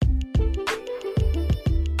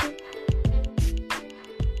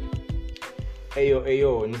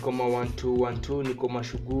Eyo niko ma 1212, niko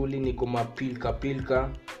mashughuli, niko mapilka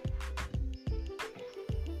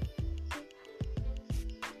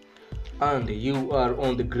and you are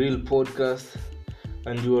on the Grill Podcast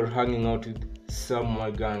and you are hanging out with Sam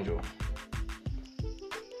Maganjo.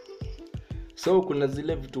 So kuna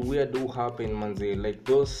zile vitu weird do happen manze, like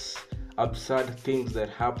those absurd things that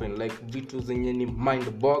happen, like vitu zenye ni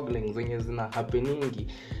mind boggling zenye zina happeningi,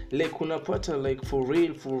 like unapata like for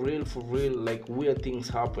real like weird things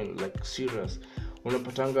happen, like serious.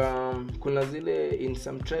 Unapatanga kuna zile in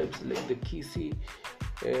some tribes like the Kisi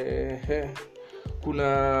kuna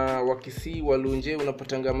Wakisi Walunje,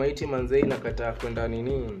 unapatanga maiti manze inakataa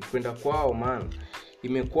kwenda kwao man,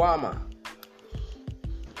 imekwama.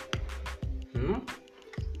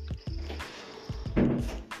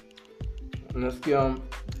 Unasikia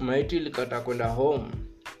maiti ilikataa kwenda home.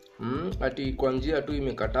 Ati kwa njia tu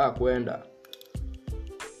imekataa kwenda.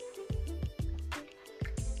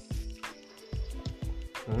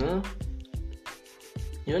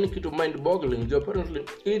 Yani kitu mind boggling. Apparently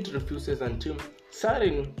it refuses until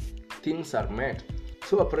certain things are met.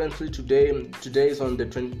 So apparently today is on the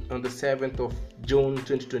 7th of June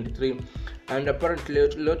 2023, and apparently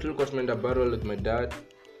little got made a barrel with my dad,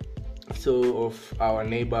 so of our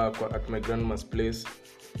neighbor at my grandma's place,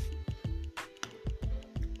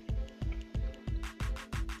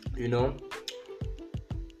 you know,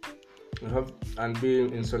 we have and be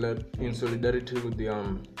in solidarity with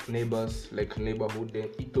the neighbors, like neighborhood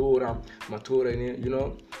Itora Matora, you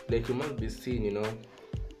know, like you must be seen, you know,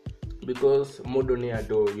 because modoni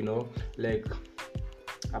ado, you know, like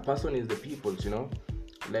a person is the people, you know,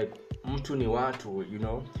 like mtu ni watu, you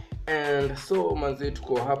know. And so manze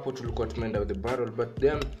tuko hapo tulikuwa tumeenda with the barrel, but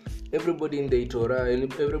then everybody in the Itora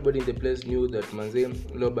and everybody in the place knew that manze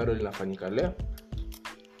lo barrel inafanyika leo.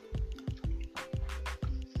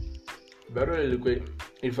 Barrel ilikuwa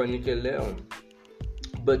ifanyike leo,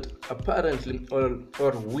 but apparently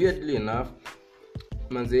or weirdly enough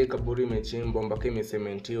manze kaburi imechimbwa mpaka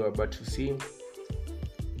imesementiwa. But you see,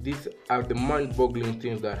 these are the mind-boggling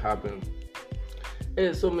things that happen.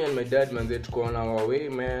 So me and my dad manze tuko on our way,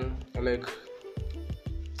 man, like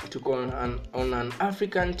tuko on an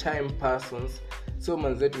African time persons. So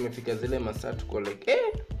manze tumefika zile masaa tuko like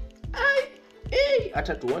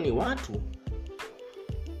hata tuoni watu,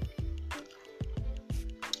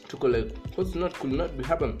 tuko like could not be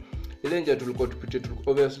happen. Ile nje tulikuwa tupite,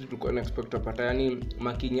 obviously tulikuwa expect pata yani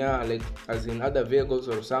makinya, like as in other vehicles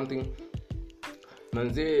or something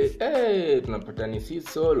manze. Tunapata ni si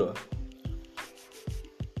solo.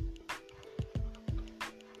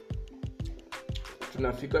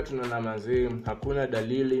 Tunafika tunaona manze hakuna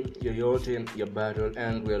dalili yoyote ya barrel,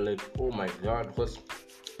 and we're like, oh my god, what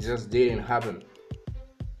just didn't happen.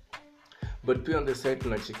 But pia on the side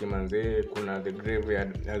tunachiki manze kuna the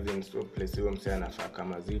graveyard, as in so place where msee anafaa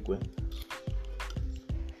kama zikwe.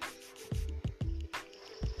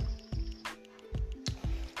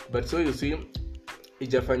 But so you see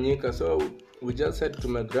ijafanyika, so we just said to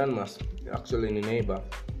my grandma's, actually ni neighbor,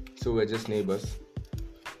 so we're just neighbors,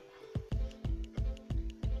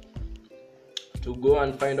 to go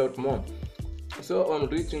and find out more. So on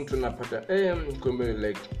reaching tunapata kumbe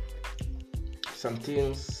like some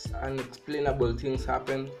things, unexplainable things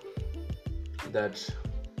happen that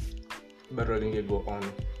barreling go on.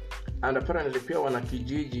 And apparently pia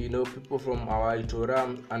wanakijiji, you know, people from our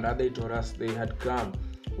Itora and other Itoras, they had come.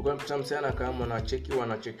 Ukapata msana kama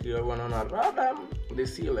wanacheki wanaona rada, they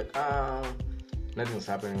see like nothing's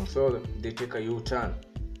happening, so they take a U-turn.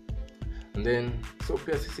 And then so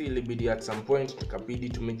pia sisi ilibidi at some point tukabidi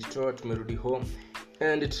tumejitoa tumerudi home,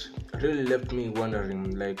 and it really left me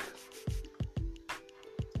wondering, like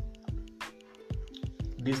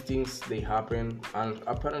these things they happen. And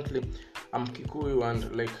apparently I'm Kikuyu,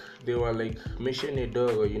 and like they were like Micii Ni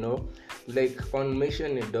Ndogo, you know, like on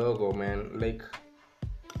Micii Ni Ndogo, man, like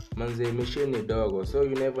manze Micii Ni Ndogo, so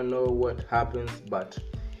you never know what happens. But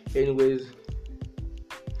anyways,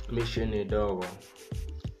 Micii Ni Ndogo.